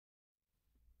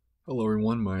Hello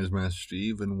everyone, my name is Master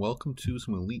Steve, and welcome to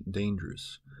some Elite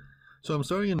Dangerous. So I'm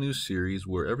starting a new series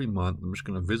where every month I'm just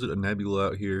going to visit a nebula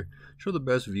out here, show the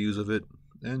best views of it,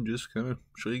 and just kind of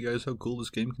show you guys how cool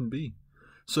this game can be.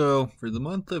 So for the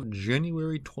month of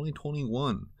January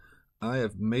 2021, I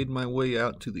have made my way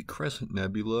out to the Crescent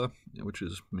Nebula, which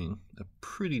is, a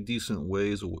pretty decent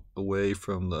ways away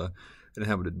from the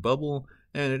inhabited bubble,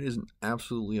 and it is an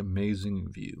absolutely amazing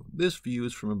view. This view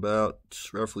is from about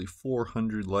roughly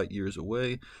 400 light years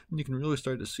away, and you can really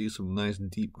start to see some nice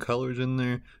deep colors in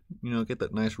there. Get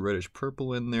that nice reddish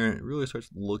purple in there, and it really starts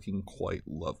looking quite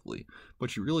lovely.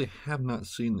 But you really have not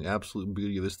seen the absolute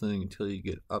beauty of this thing until you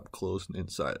get up close and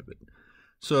inside of it.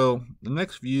 So the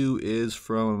next view is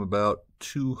from about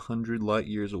 200 light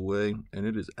years away, and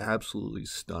it is absolutely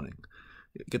stunning.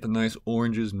 You get the nice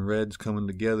oranges and reds coming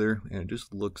together, and it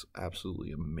just looks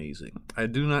absolutely amazing. I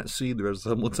do not see the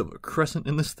resemblance of a crescent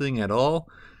in this thing at all,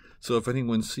 so if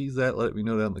anyone sees that, let me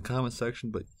know down in the comment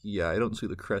section. But yeah, I don't see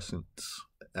the crescents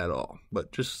at all,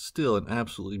 but just still an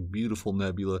absolutely beautiful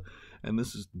nebula, and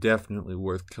this is definitely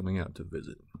worth coming out to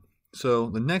visit. So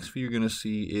the next view you're going to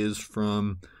see is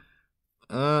from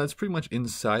it's pretty much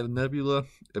inside the nebula.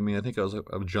 I think I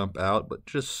would jump out, but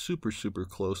just super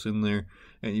close in there,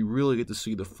 and you really get to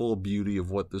see the full beauty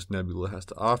of what this nebula has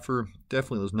to offer.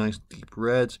 Definitely those nice deep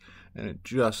reds, and it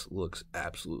just looks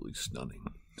absolutely stunning.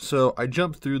 So I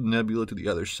jumped through the nebula to the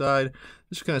other side,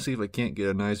 just to kind of see if I can't get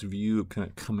a nice view of kind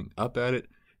of coming up at it.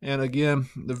 And again,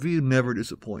 the view never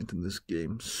disappoints in this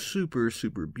game. Super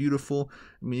beautiful.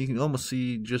 You can almost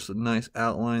see just a nice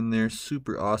outline there.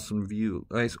 Super awesome view.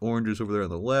 Nice oranges over there on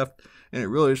the left. And it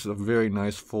really is a very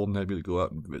nice full nebula to go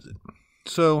out and visit.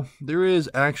 So there is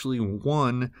actually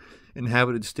one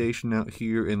inhabited station out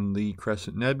here in the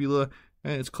Crescent Nebula,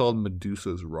 and it's called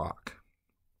Medusa's Rock.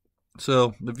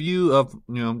 So the view of,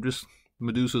 just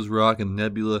Medusa's Rock and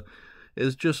Nebula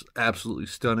is just absolutely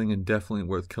stunning and definitely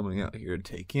worth coming out here to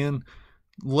take in.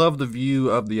 Love the view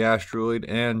of the asteroid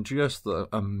and just the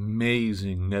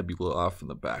amazing nebula off in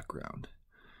the background.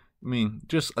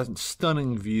 Just a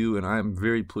stunning view, and I'm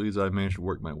very pleased I managed to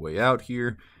work my way out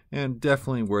here, and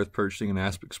definitely worth purchasing an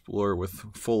Asp Explorer with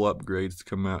full upgrades to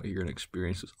come out here and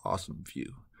experience this awesome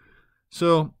view.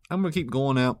 So I'm going to keep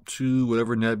going out to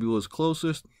whatever nebula is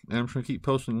closest, and I'm just going to keep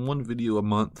posting one video a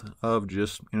month of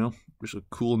just a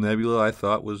cool nebula I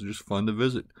thought was just fun to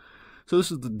visit. So this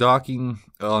is the docking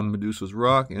on Medusa's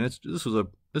Rock, and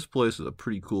this place is a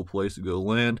pretty cool place to go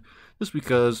land, just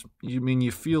because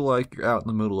you feel like you're out in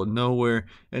the middle of nowhere,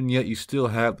 and yet you still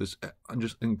have this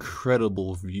just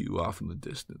incredible view off in the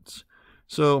distance.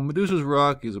 So Medusa's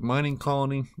Rock is a mining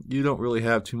colony. You don't really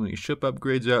have too many ship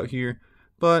upgrades out here,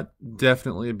 but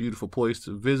definitely a beautiful place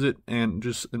to visit and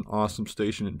just an awesome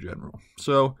station in general.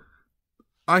 So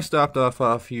I stopped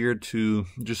off here to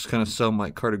just kind of sell my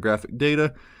cartographic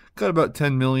data. Got about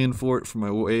 10 million for it for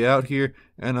my way out here,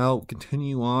 and I'll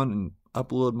continue on and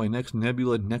upload my next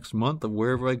nebula next month of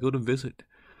wherever I go to visit.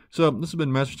 So this has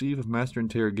been Master Steve of Master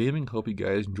and Terror Gaming. Hope you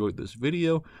guys enjoyed this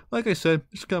video. Like I said,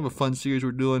 it's kind of a fun series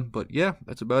we're doing, but yeah,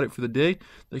 that's about it for the day.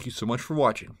 Thank you so much for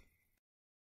watching.